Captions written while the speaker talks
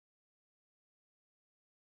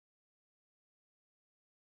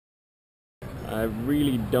I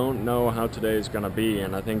really don't know how today is gonna be,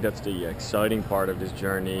 and I think that's the exciting part of this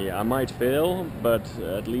journey. I might fail, but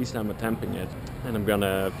at least I'm attempting it, and I'm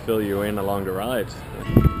gonna fill you in along the ride.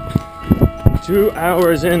 2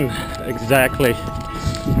 hours in, exactly.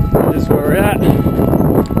 This is where we're at.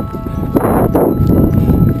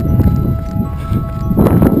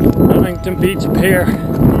 Huntington Beach Pier.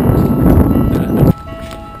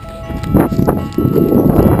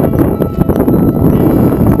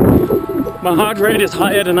 My heart rate is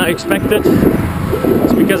higher than I expected.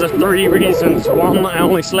 It's because of 3 reasons. 1, I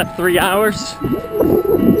only slept 3 hours.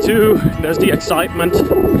 2, there's the excitement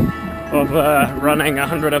of running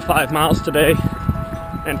 105 miles today.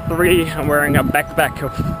 And 3, I'm wearing a backpack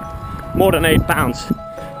of more than 8 pounds.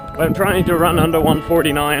 But I'm trying to run under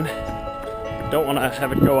 149. Don't want to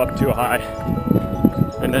have it go up too high.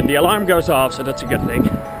 And then the alarm goes off, so that's a good thing.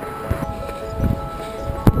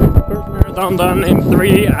 First marathon done in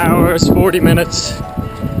 3 hours, 40 minutes.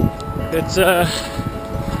 It's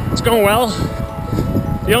going well.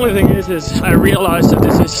 The only thing is I realized that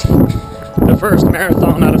this is the first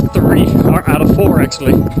marathon out of 3, or out of 4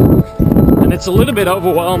 actually. And it's a little bit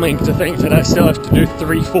overwhelming to think that I still have to do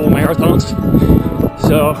 3 full marathons.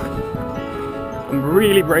 So I'm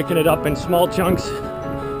really breaking it up in small chunks,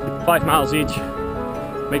 5 miles each.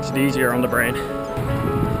 Makes it easier on the brain.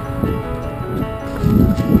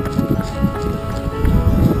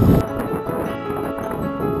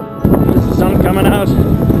 There's the sun coming out.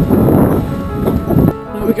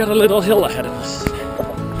 Now we got a little hill ahead of us.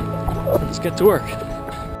 Let's get to work.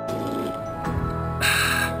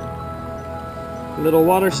 Little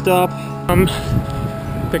water stop.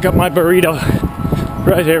 Pick up my burrito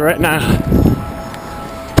right here, right now.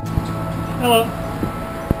 Hello.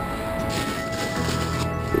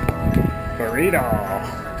 Burrito.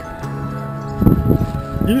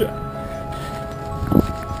 Yeah.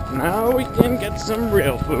 Now we can get some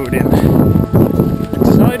real food in.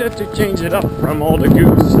 Excited to change it up from all the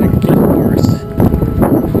goose and cliff bars.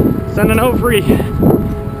 Sending over free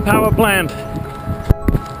power plant.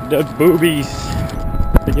 The boobies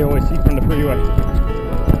that you always see from the freeway.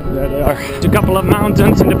 There they are. There's a couple of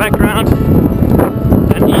mountains in the background.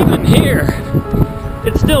 And even here,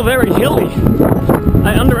 it's still very hilly.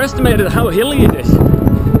 I underestimated how hilly it is.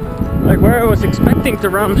 Like where I was expecting to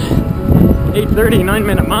run 8:30,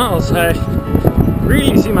 9-minute miles, I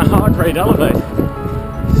really see my heart rate elevate.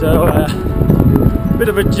 So, a bit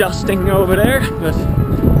of adjusting over there, but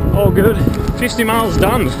all good. 50 miles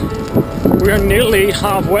done. We are nearly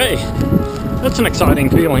halfway. That's an exciting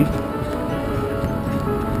feeling.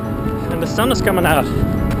 And the sun is coming out,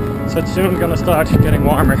 so it's soon gonna start getting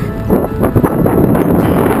warmer.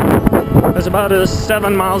 There's about a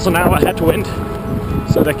 7 miles an hour headwind,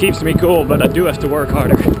 so that keeps me cool, but I do have to work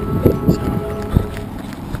harder. So.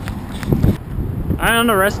 I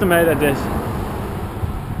underestimated this.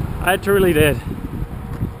 I truly did.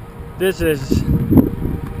 This is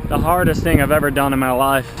the hardest thing I've ever done in my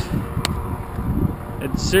life.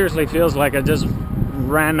 It seriously feels like I just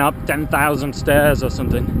ran up 10,000 stairs or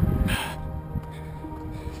something.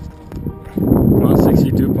 Well,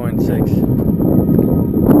 62.6.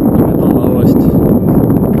 I'm at the lowest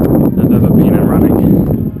I've ever been in running.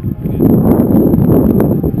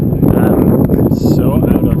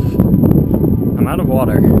 I'm out of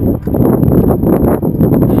water. I'm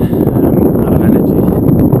out of energy.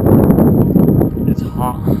 It's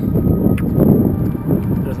hot.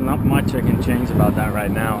 There's not much I can change about that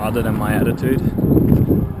right now, other than my attitude.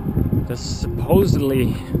 There's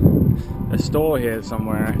supposedly a store here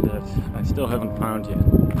somewhere that I still haven't found yet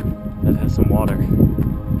that has some water.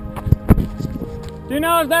 Do you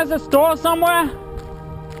know if there's a store somewhere?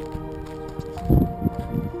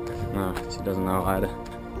 No, she doesn't know either.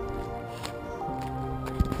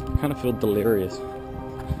 I kind of feel delirious.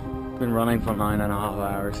 Been running for 9.5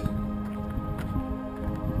 hours.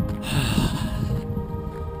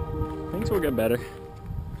 Things will get better.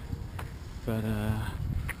 But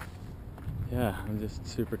yeah, I'm just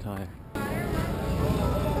super tired.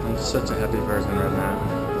 I'm such a happy person right now.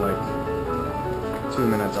 Like 2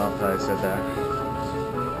 minutes after I said that,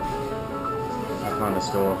 I found a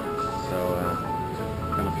store, so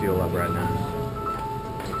I'm gonna fuel up right now.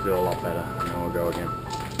 I'll feel a lot better, and then we'll go again.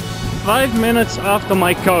 5 minutes after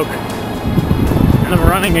my Coke, and I'm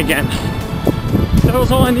running again. That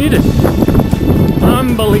was all I needed.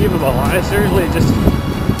 Unbelievable. I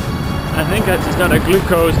think I just had a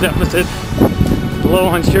glucose deficit, low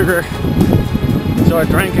on sugar, so I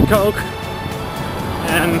drank a Coke,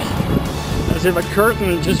 and as if a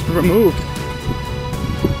curtain just removed.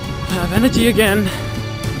 I have energy again,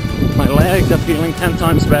 my legs are feeling 10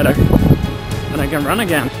 times better, and I can run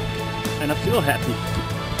again. and I feel happy.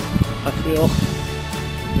 I feel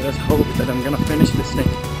there's hope that I'm gonna finish this thing.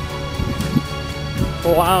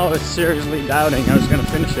 For a while I was seriously doubting I was gonna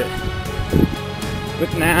finish it.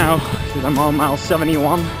 But now, because I'm on mile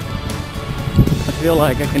 71, I feel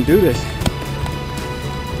like I can do this.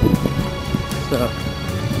 So,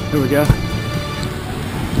 here we go.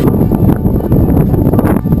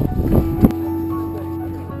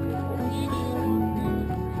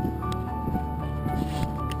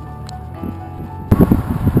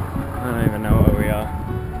 I don't even know where we are.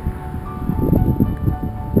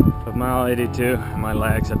 But mile 82, my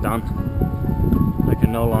legs are done. I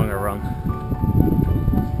can no longer run.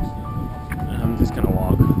 I'm just gonna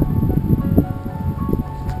walk.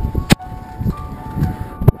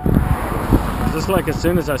 Just like as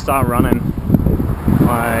soon as I start running,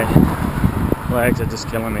 my legs are just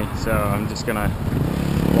killing me, so I'm just gonna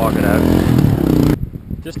walk it out.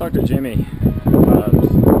 Just talked to Jimmy about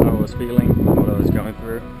how I was feeling, what I was going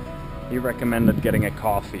through. He recommended getting a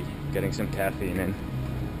coffee, getting some caffeine in.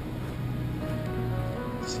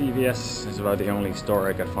 CVS is about the only store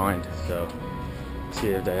I could find, so see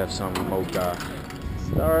if they have some mocha.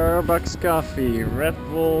 Starbucks coffee, Red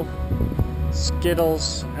Bull,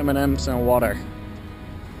 Skittles, M&M's and water.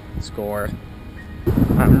 Score.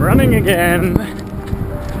 I'm running again.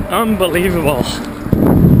 Unbelievable.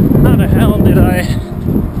 How the hell did I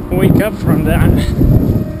wake up from that?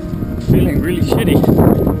 I'm feeling really shitty.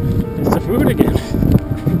 It's the food again.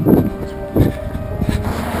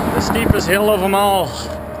 The steepest hill of them all.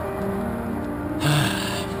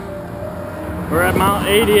 We're at mile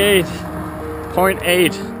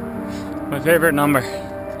 88.8. My favorite number.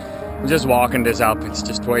 I'm just walking this up. It's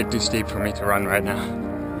just way too steep for me to run right now.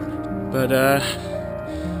 But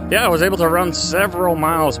yeah, I was able to run several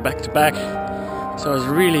miles back to back. So I was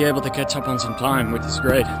really able to catch up on some time, which is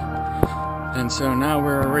great. And so now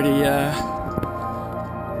we're already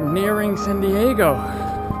nearing San Diego.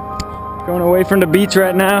 Going away from the beach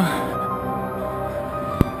right now.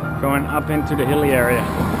 Going up into the hilly area.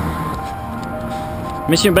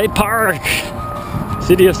 Mission Bay Park,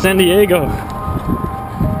 city of San Diego.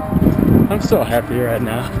 I'm so happy right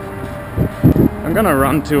now. I'm gonna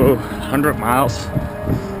run to 100 miles,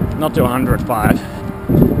 not to 105.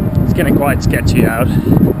 It's getting quite sketchy out.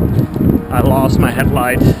 I lost my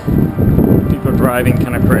headlight. People driving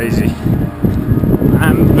kind of crazy.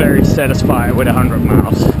 I'm very satisfied with 100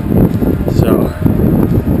 miles. So,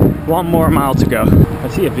 one more mile to go. I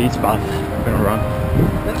see a beach spot. I'm gonna run.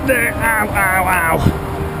 There! Ow! Ow! Ow!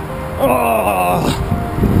 Oh!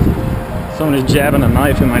 Somebody's jabbing a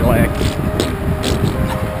knife in my leg.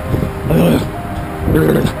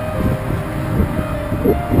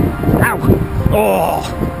 Ow! Oh!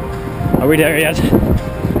 Are we there yet?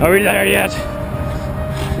 Are we there yet?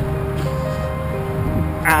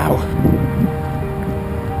 Ow!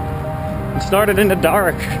 It started in the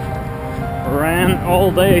dark. Ran all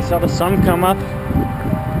day, saw the sun come up.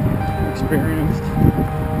 Experienced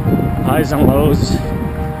highs and lows.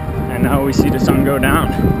 And now we see the sun go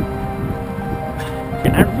down.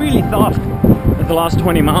 And I really thought that the last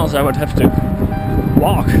 20 miles I would have to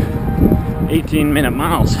walk 18-minute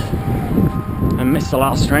miles. I missed the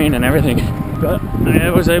last train and everything, but I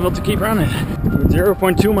was able to keep running. With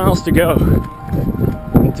 0.2 miles to go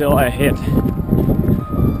until I hit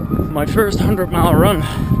my first 100-mile run.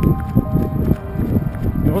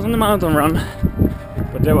 It wasn't a mountain run,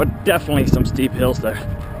 but there were definitely some steep hills there.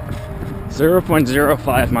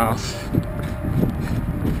 0.05 miles.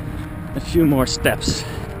 A few more steps.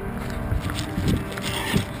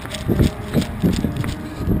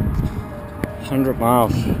 $100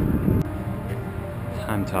 miles.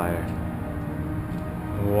 I'm tired.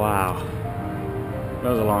 Wow.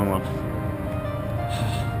 That was a long one.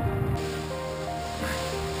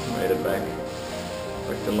 Made it back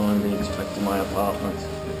to Long Beach, back to my apartment.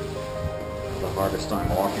 The hardest time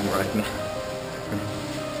walking right now.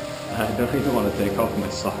 I don't even want to take off my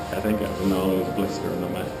sock. I think I have a nose blister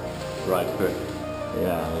on my right foot.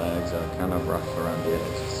 Yeah, legs are kind of rough around the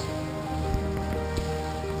edges.